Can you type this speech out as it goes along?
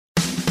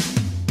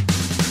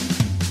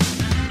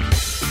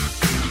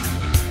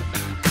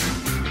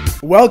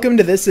Welcome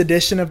to this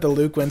edition of the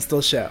Luke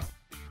Winstall Show.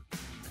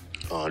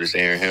 This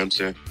is Aeryn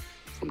Hampton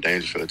from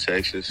Dangerfield,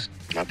 Texas.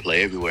 I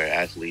play everywhere,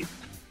 athlete.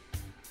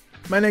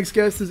 My next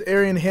guest is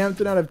Aeryn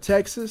Hampton out of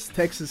Texas,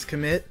 Texas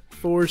commit,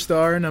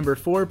 4-star, number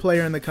 4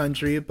 player in the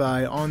country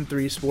by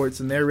On3 Sports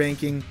in their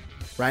ranking.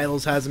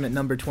 Rivals has him at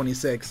number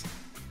 26.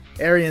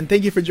 Aeryn,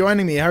 thank you for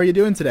joining me. How are you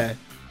doing today?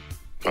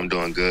 I'm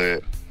doing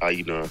good. How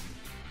you doing?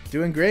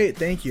 Doing great,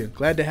 thank you.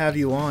 Glad to have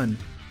you on.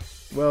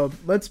 Well,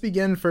 let's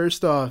begin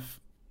first off.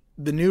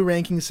 The new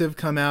rankings have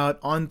come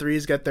out.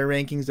 On3's got their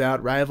rankings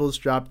out. Rivals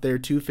dropped their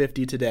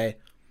 250 today.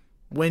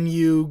 When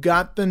you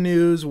got the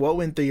news, what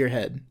went through your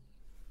head?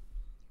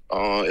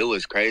 It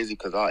was crazy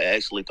because I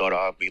actually thought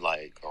I'd be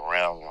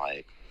around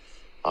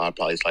I'd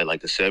probably say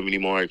the 70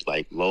 mark,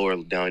 lower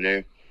down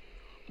there.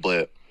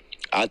 But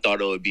I thought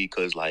it would be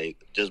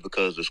just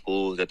because the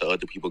schools that the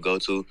other people go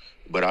to.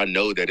 But I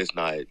know that it's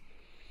not.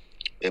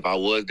 If I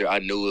was there, I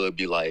knew it would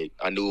be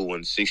I knew it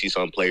was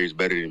 60-something players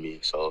better than me.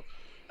 So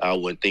I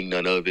wouldn't think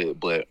none of it.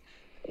 But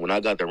when I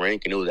got the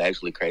ranking, it was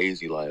actually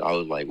crazy. I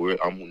was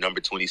I'm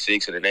number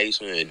 26 in the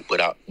nation,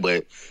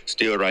 but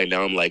still right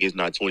now I'm it's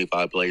not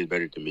 25 players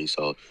better than me.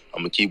 So I'm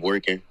gonna keep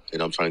working,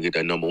 and I'm trying to get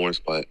that number 1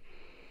 spot.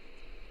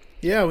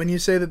 Yeah, when you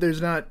say that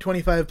there's not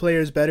 25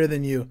 players better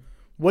than you,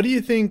 what do you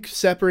think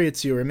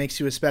separates you or makes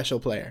you a special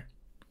player?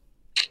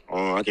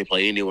 I can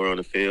play anywhere on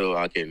the field.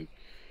 I can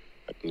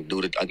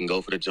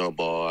go for the jump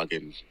ball. I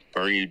can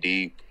burn you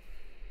deep.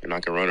 And I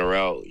can run a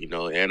route,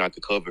 and I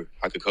could cover.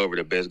 I could cover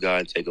the best guy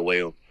and take away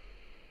him.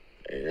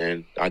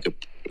 And I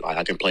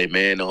can play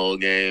man the whole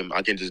game.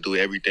 I can just do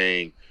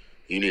everything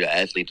you need an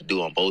athlete to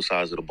do on both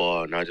sides of the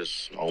ball, not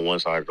just on one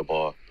side of the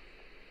ball.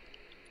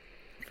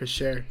 For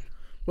sure.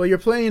 Well, you're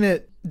playing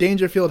at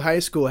Dangerfield High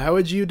School. How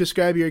would you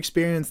describe your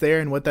experience there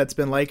and what that's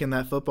been like in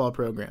that football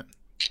program?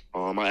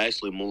 I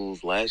actually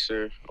moved last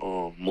year.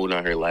 Moved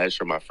out here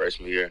last year, my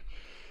freshman year.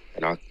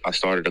 And I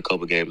started a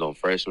couple games on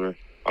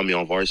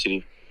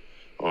varsity.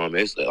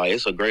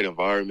 It's a great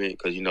environment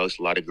because it's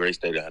a lot of great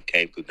states that have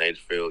came through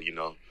Dangerfield,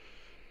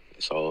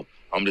 So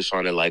I'm just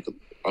trying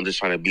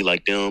to be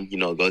like them,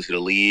 go to the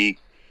league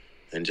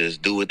and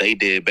just do what they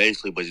did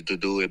basically, but to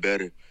do it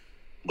better.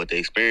 But the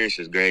experience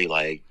is great.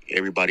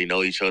 Everybody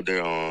know each other.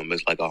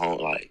 It's like a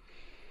home,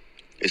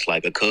 it's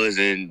like a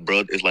cousin,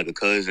 brother. It's like a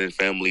cousin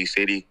family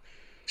city,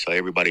 so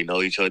everybody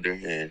know each other,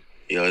 and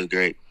it's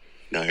great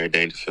down here in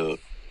Dangerfield.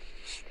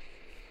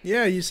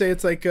 Yeah, you say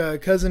it's like a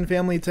cousin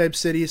family type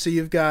city, so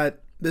you've got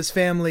this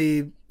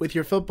family with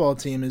your football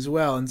team as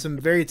well, and some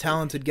very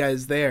talented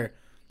guys there.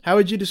 How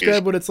would you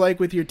describe what it's like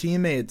with your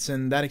teammates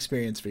and that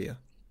experience for you?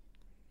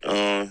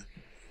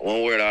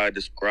 One word I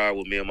describe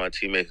with me and my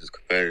teammates is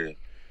competitive.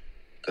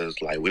 Because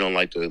we don't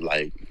like to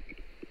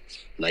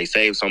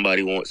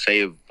say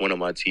if one of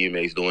my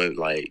teammates doing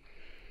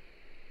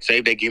say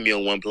if they give me a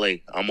one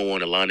play, I'm gonna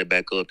want to line it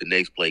back up the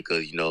next play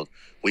because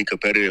we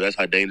competitive. That's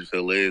how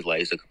Dangerfield is.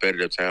 It's a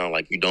competitive town.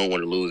 You don't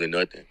want to lose in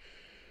nothing.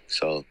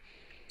 So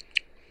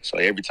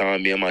every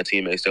time me and my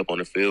teammates step on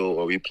the field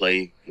or we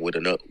play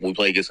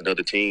against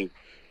another team,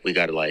 we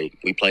gotta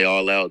we play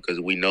all out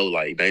because we know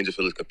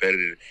Dangerfield is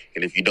competitive,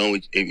 and if you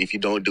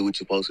don't do what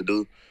you're supposed to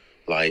do,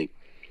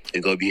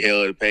 it's gonna be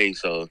hell to pay.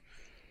 So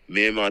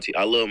me and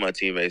I love my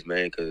teammates,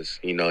 man, because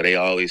they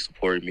always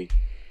support me.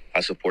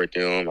 I support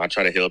them. I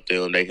try to help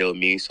them. They help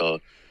me. So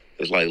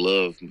it's like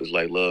love. It's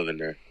like love in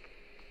there.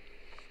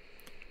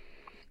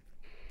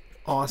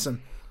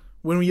 Awesome.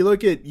 When you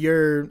look at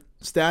your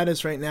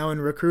status right now in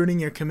recruiting,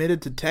 you're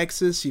committed to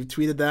Texas. You've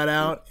tweeted that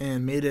out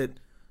and made it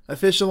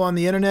official on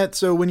the internet.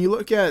 So when you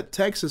look at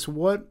Texas,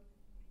 what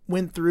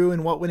went through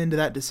and what went into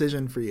that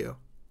decision for you?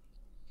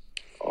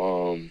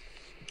 So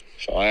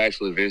I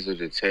actually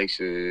visited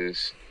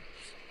Texas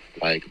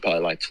probably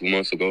 2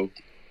 months ago,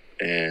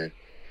 and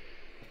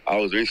I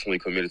was recently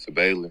committed to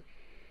Baylor.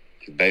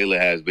 Baylor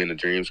has been a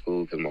dream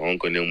school because my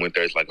uncle and them went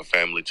there. It's like a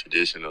family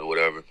tradition or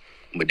whatever.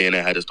 But then I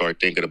had to start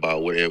thinking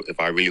about if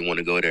I really want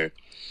to go there.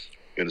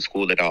 And the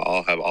school that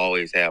I have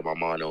always had my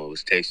mind on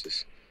was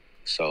Texas.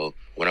 So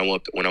when I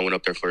went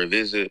up there for a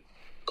visit,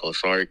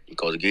 Coach Sark and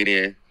Coach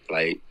Gideon,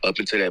 up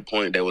until that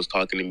point, they was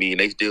talking to me, and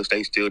they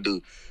still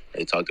do.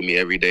 They talk to me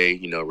every day,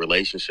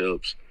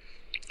 relationships.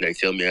 They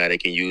tell me how they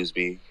can use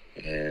me,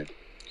 and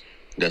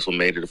that's what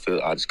made it a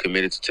field. I just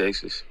committed to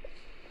Texas.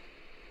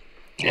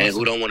 Awesome. And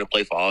who don't want to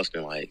play for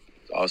Austin,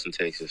 Austin,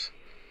 Texas?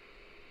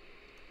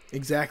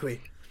 Exactly.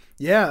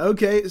 Yeah,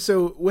 okay.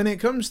 So when it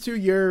comes to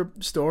your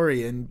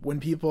story and when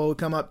people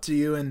come up to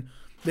you and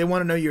they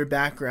want to know your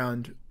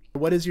background,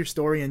 what is your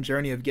story and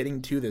journey of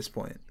getting to this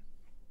point?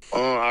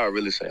 I would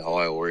really say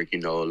hard work, a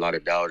lot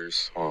of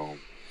doubters. A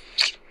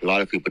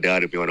lot of people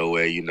doubted me on the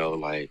way,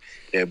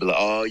 they'd be like,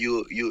 oh,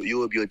 you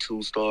would be a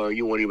 2-star.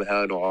 You won't even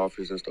have no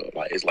offers and stuff.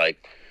 It's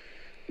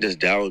just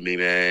doubting me,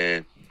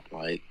 man.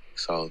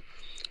 So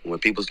when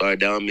people start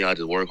doubting me, I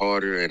just work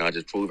harder and I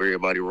just prove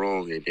everybody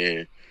wrong. And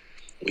then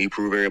when you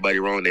prove everybody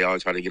wrong, they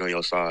always try to get on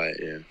your side.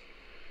 Yeah.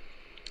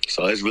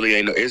 So it's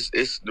really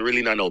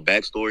not no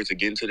backstory to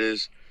get into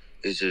this.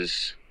 It's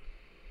just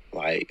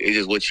Like, it's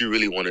just what you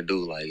really want to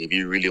do. Like, if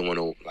you really want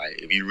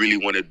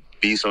to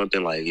be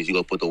something, like, if you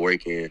go put the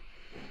work in.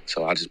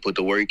 So I just put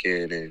the work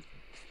in, and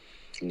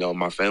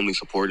my family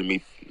supported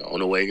me on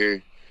the way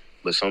here.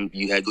 But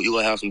you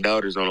gonna have some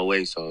doubters on the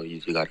way, so you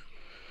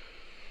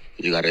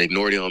gotta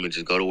ignore them and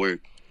just go to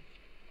work.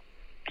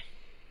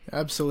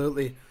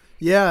 Absolutely.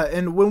 Yeah,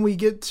 and when we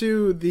get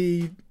to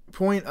the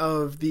point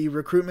of the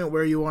recruitment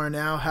where you are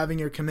now, having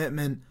your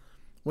commitment,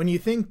 when you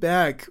think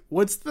back,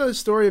 what's the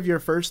story of your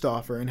first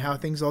offer and how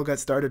things all got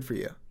started for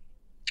you?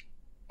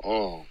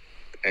 Oh,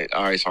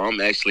 all right. So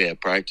I'm actually at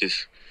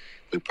practice.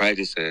 We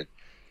practicing.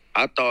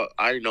 I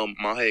didn't know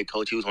my head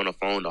coach. He was on the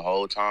phone the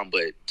whole time.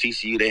 But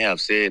TCU, they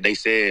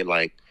said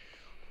like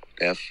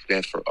that's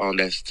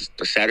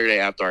the Saturday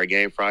after our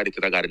game Friday,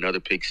 because I got another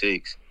pick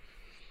six,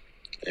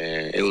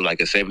 and it was like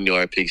a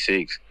 70-yard pick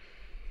six.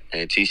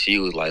 And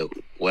TCU was like,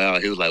 "Wow,"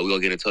 he was like, "We're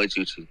gonna get in touch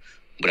with you."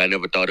 But I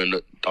never thought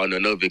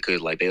none of it,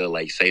 because like they would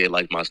like say it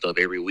like my stuff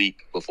every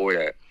week before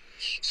that.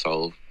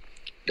 So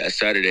that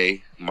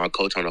Saturday, my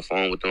coach on the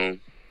phone with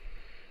them,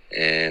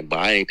 but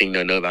I ain't think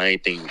nothing of it. I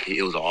ain't think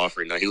it was an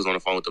offer. No, he was on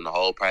the phone with them the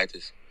whole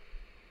practice.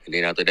 And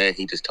then after that,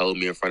 he just told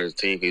me in front of the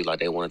team, he was like,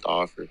 they wanted the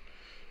offer.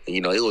 And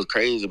it was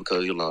crazy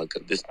because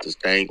this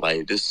thing,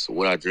 like, this is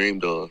what I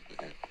dreamed of.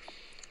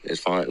 It's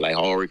fine, like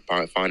hard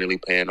work finally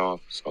paying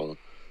off. So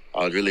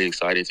I was really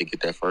excited to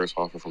get that first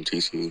offer from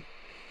TCU.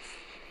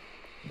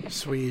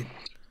 Sweet.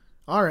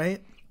 All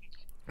right.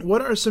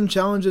 What are some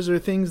challenges or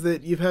things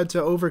that you've had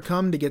to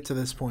overcome to get to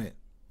this point?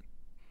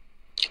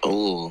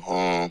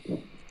 Oh,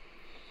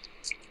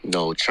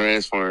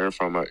 transferring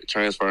from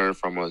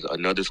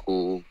another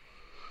school,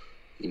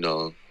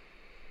 moving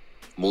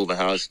from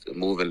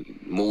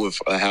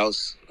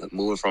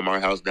our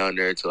house down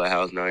there to a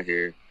house down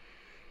here.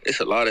 It's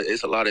a lot of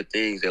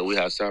things that we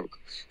have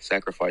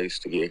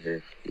sacrificed to get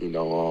here.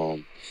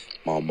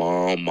 My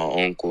mom,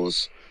 my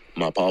uncles,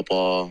 my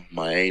papa,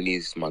 my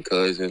aunties, my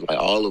cousins, like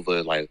all of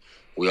us, like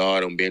we all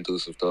done been through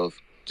some stuff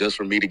just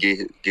for me to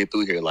get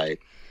through here.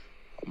 Like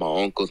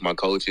my uncles, my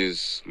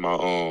coaches,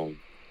 my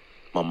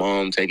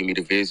mom taking me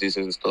to visits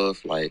and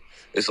stuff. Like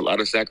it's a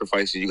lot of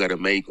sacrifices you got to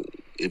make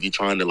if you're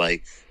trying to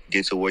like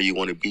get to where you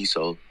want to be.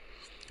 So,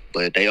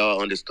 but they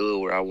all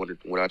understood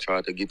where I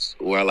tried to get,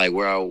 where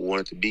I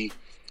wanted to be,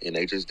 and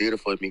they just did it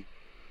for me.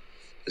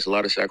 It's a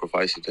lot of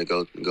sacrifices that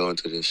go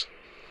into this.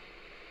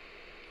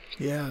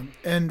 Yeah,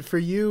 and for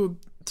you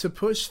to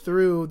push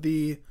through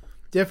the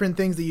different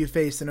things that you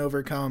face and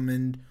overcome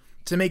and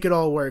to make it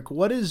all work,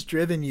 what has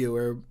driven you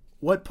or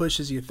what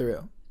pushes you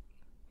through?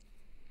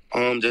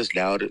 Just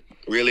doubt it.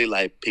 Really,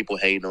 like people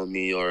hating on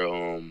me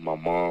or my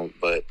mom,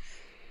 but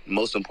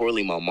most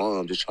importantly, my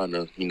mom just trying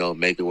to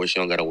make it where she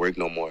don't gotta work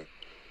no more.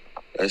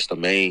 That's the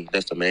main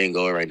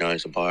goal right now,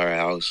 is to buy her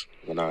house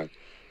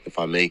if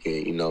I make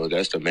it.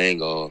 That's the main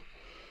goal.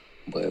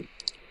 But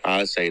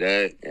I say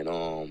that,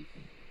 and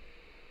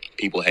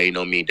people hating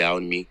on me,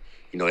 doubting me,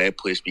 that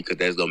pushed me, because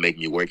that's gonna make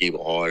me work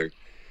even harder.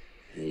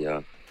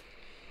 Yeah.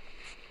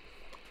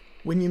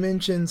 When you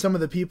mention some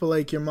of the people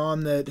like your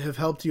mom that have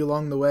helped you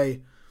along the way,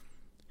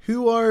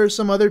 who are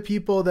some other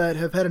people that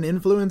have had an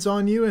influence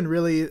on you and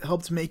really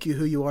helped make you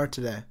who you are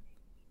today?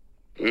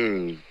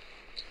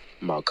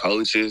 My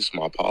coaches,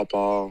 my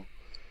papa,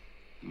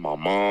 my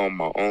mom,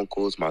 my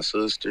uncles, my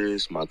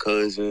sisters, my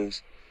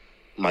cousins,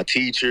 my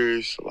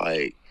teachers.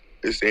 Like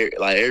it's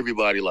like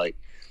everybody, like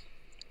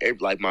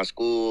my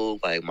school,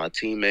 like my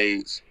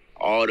teammates.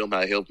 All of them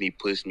have helped me,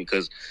 push me.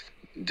 Because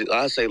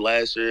I say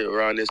last year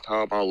around this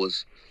time, I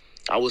was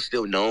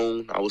still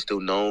known.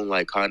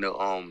 Like kind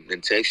of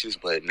in Texas,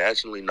 but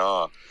nationally,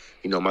 nah.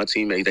 My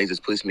teammates, they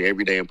just push me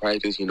every day in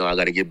practice. I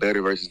got to get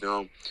better versus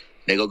them.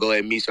 They go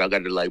at me, so I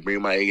got to like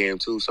bring my A game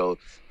too. So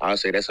I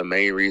say that's the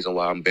main reason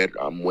why I'm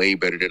better. I'm way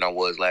better than I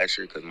was last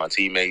year, because my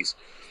teammates.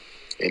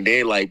 And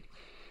then like,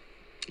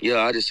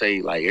 yeah, I just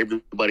say like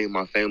everybody in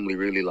my family,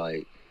 really,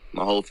 like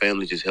my whole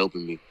family just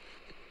helping me.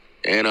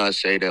 And I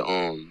say that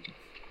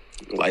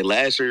like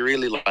last year,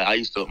 really, like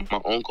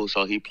my uncle,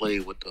 so he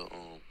played with the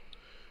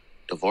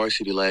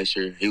varsity last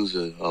year. He was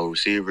a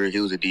receiver.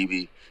 He was a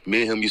DB.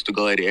 Me and him used to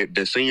go at it.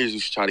 The seniors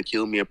used to try to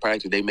kill me in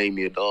practice. They made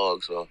me a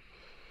dog. So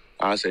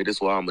I say this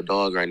is why I'm a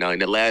dog right now.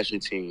 And the last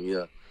year team,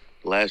 yeah.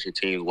 The last year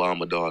team is why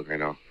I'm a dog right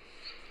now.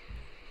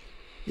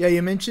 Yeah,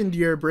 you mentioned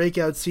your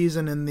breakout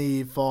season in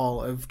the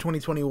fall of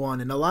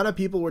 2021. And a lot of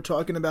people were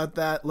talking about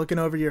that, looking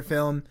over your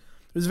film.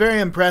 It was very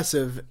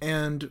impressive.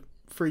 And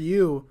for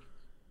you,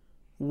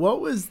 what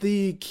was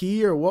the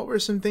key, or what were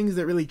some things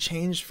that really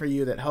changed for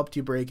you that helped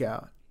you break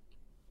out?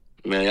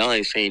 Man, y'all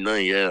ain't seen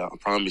nothing yet, I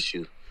promise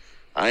you.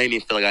 I ain't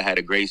even feel like I had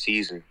a great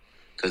season,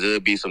 because there'll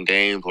be some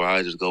games where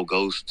I just go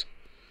ghost,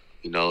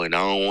 and I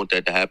don't want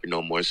that to happen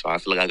no more. So I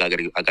feel like I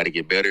gotta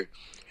get better.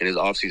 In this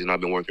offseason,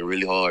 I've been working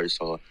really hard.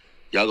 So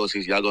y'all go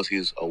see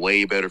a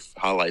way better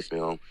highlight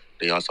film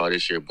than y'all saw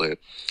this year. But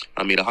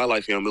I mean, the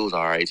highlight film, it was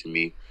all right to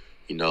me.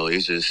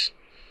 It's just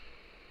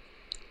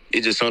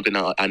something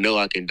I know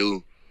I can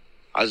do.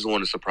 I just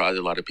want to surprise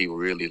a lot of people,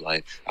 really.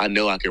 Like, I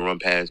know I can run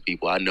past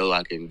people. I know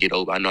I can get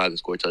over. I know I can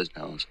score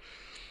touchdowns.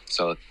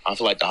 So I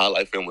feel like the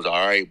highlight film was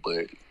all right,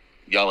 but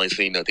y'all ain't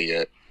seen nothing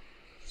yet.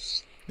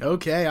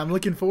 Okay, I'm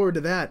looking forward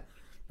to that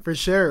for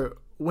sure.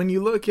 When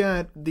you look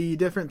at the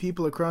different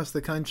people across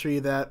the country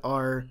that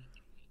are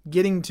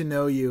getting to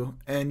know you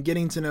and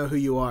getting to know who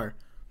you are,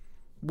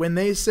 when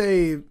they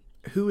say,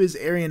 "Who is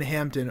Aeryn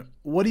Hampton?"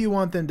 what do you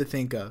want them to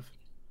think of?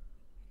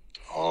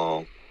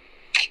 Um,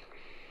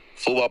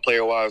 Football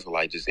player wise, or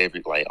like just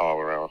like all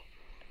around.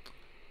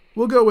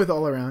 We'll go with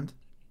all around.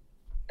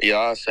 Yeah,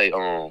 I say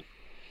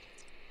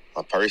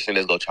a person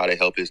that's gonna try to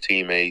help his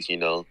teammates.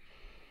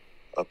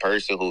 A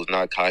person who's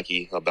not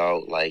cocky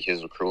about like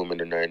his recruitment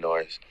and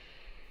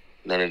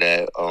none of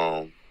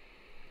that.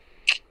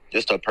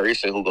 Just a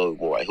person who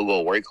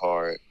go work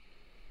hard.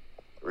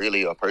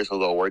 Really, a person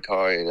who go work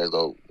hard and just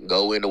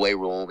go in the weight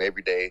room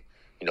every day.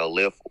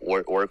 Lift,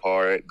 work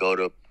hard, go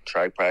to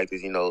track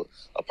practice.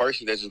 A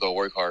person that's just gonna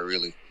work hard.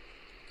 Really,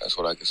 that's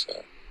what I can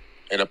say.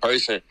 And a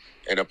person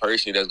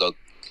that's gonna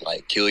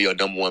like kill your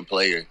number one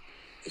player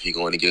if you're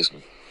going against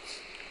him.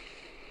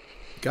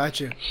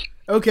 Gotcha.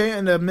 Okay,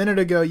 and a minute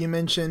ago you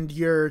mentioned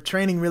you're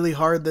training really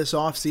hard this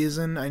off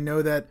season. I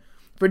know that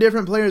for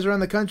different players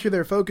around the country,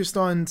 they're focused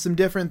on some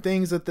different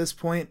things at this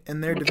point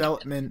in their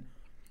development.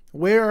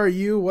 Where are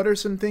you? What are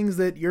some things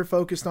that you're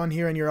focused on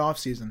here in your off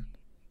season?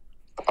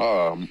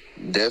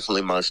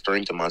 Definitely my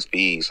strength and my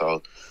speed.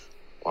 So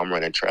I'm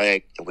running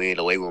track and we're in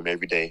the weight room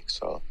every day.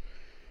 So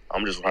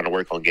I'm just trying to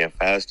work on getting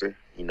faster,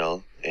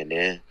 and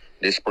then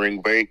this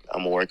spring break,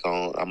 I'm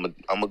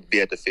gonna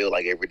be at the field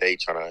like every day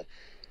trying to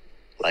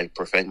like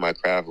perfect my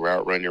craft,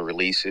 route running,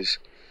 releases,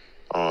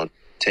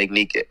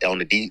 technique on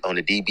the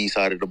DB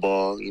side of the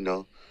ball,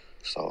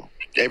 So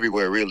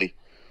everywhere really.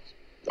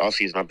 All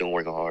season I've been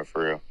working hard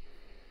for real.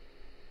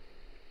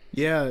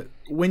 Yeah,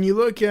 when you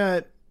look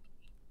at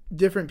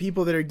different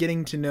people that are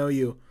getting to know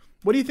you,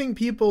 what do you think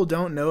people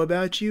don't know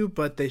about you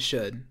but they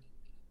should?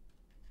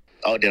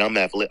 Oh, then I'm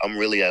athletic. I'm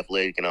really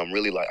athletic, and I'm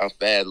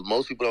fast.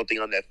 Most people don't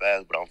think I'm that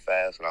fast, but I'm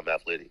fast and I'm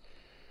athletic.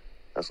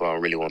 That's what I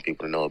really want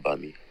people to know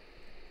about me.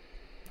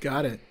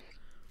 Got it.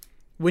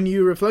 When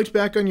you reflect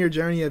back on your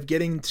journey of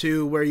getting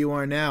to where you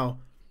are now,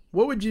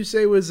 what would you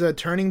say was a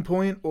turning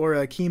point or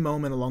a key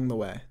moment along the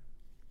way?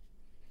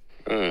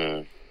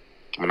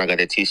 When I got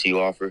that TCU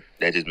offer,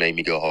 that just made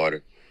me go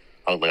harder.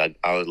 I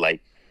was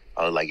like,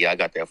 yeah, I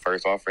got that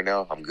first offer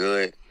now. I'm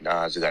good. Now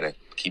I just gotta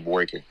keep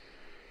working,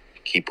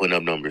 keep putting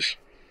up numbers.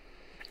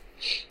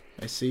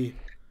 I see.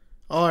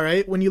 All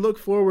right. When you look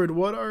forward,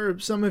 what are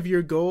some of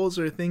your goals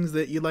or things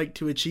that you'd like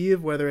to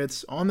achieve, whether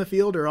it's on the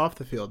field or off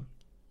the field?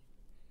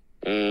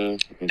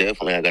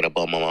 Definitely, I gotta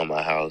bump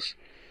my house.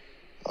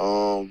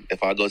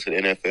 If I go to the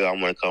NFL, I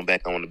want to come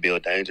back. I want to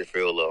build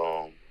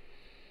Dangerfield,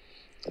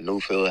 a new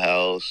field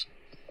house,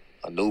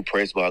 a new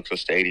press box or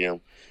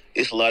stadium.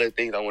 It's a lot of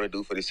things I want to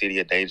do for the city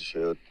of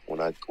Dangerfield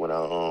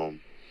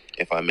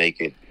if I make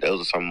it.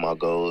 Those are some of my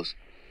goals.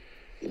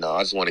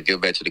 I just want to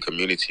give back to the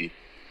community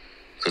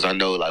because I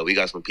know like we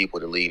got some people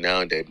in the league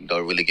now that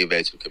don't really give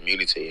back to the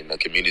community, and the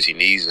community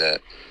needs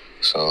that.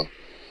 So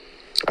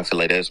I feel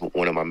like that's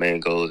one of my main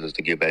goals is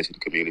to give back to the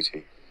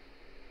community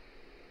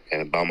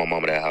and buy my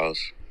mama that house.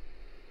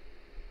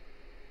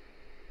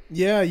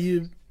 Yeah,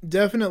 you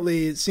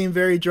definitely seem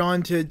very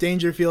drawn to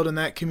Dangerfield and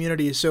that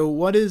community. So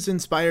what has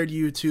inspired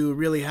you to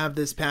really have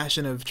this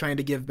passion of trying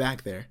to give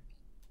back there?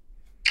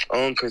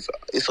 Because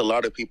it's a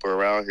lot of people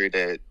around here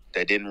that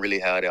didn't really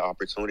have the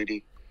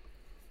opportunity,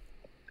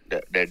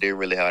 that didn't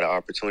really have the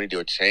opportunity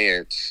or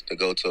chance to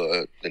go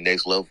to the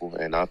next level.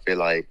 And I feel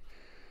like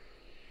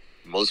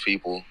most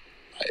people,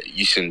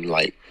 you shouldn't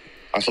like.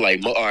 I feel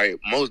like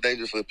most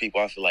Dangerfield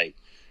people. I feel like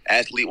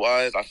athlete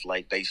wise, I feel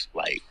like they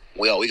like.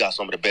 Well, we got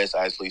some of the best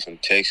athletes in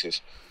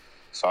Texas.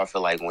 So I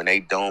feel like when they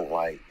don't,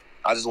 like,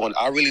 I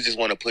really just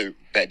want to put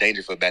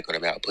Dangerfield back on the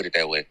map, put it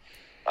that way.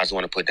 I just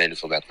want to put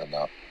Dangerfield back on the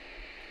map.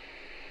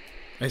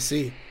 I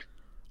see.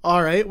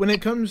 All right, when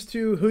it comes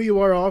to who you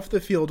are off the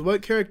field,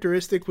 what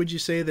characteristic would you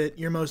say that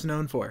you're most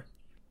known for?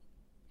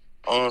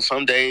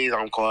 Some days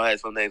I'm quiet,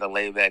 some days I'm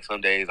laid back,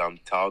 some days I'm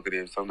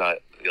talkative, some not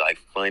like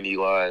funny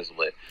wise,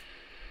 but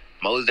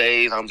most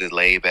days I'm just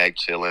laid back,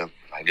 chilling,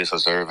 like just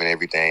observing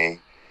everything.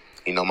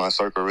 My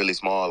circle really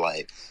small.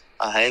 Like,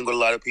 I hang with a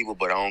lot of people,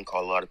 but I don't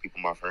call a lot of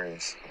people my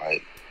friends.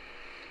 Like,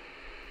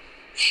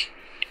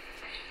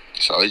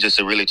 so it's just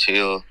a really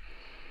chill,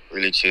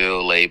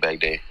 laid back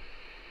day.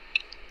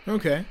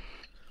 Okay.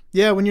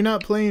 Yeah, when you're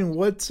not playing,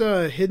 what's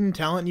a hidden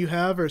talent you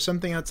have or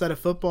something outside of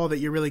football that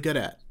you're really good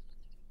at?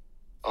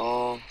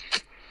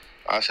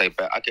 I say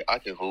I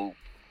can hoop,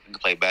 I can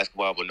play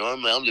basketball, but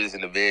normally I'm just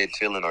in the bed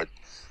chilling, or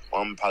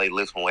I'm probably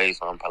lifting weights,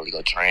 so I'm probably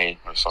gonna train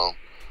or something.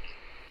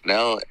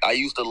 Now, I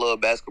used to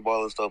love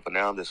basketball and stuff, but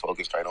now I'm just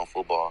focused straight on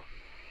football.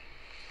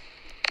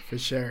 For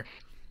sure.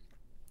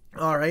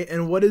 All right,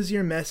 and what is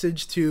your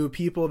message to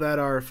people that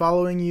are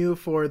following you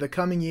for the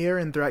coming year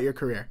and throughout your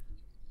career?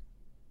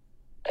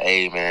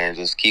 Hey, man,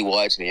 just keep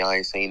watching. Y'all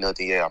ain't seen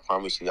nothing yet. I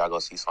promise you, y'all gonna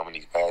see some of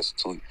these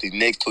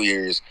next 2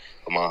 years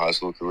of my high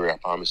school career. I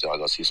promise y'all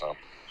gonna see some.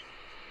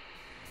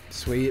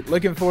 Sweet.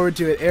 Looking forward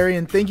to it.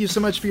 Aeryn, thank you so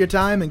much for your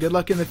time and good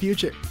luck in the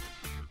future.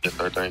 Yes,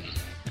 sir. Thank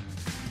you.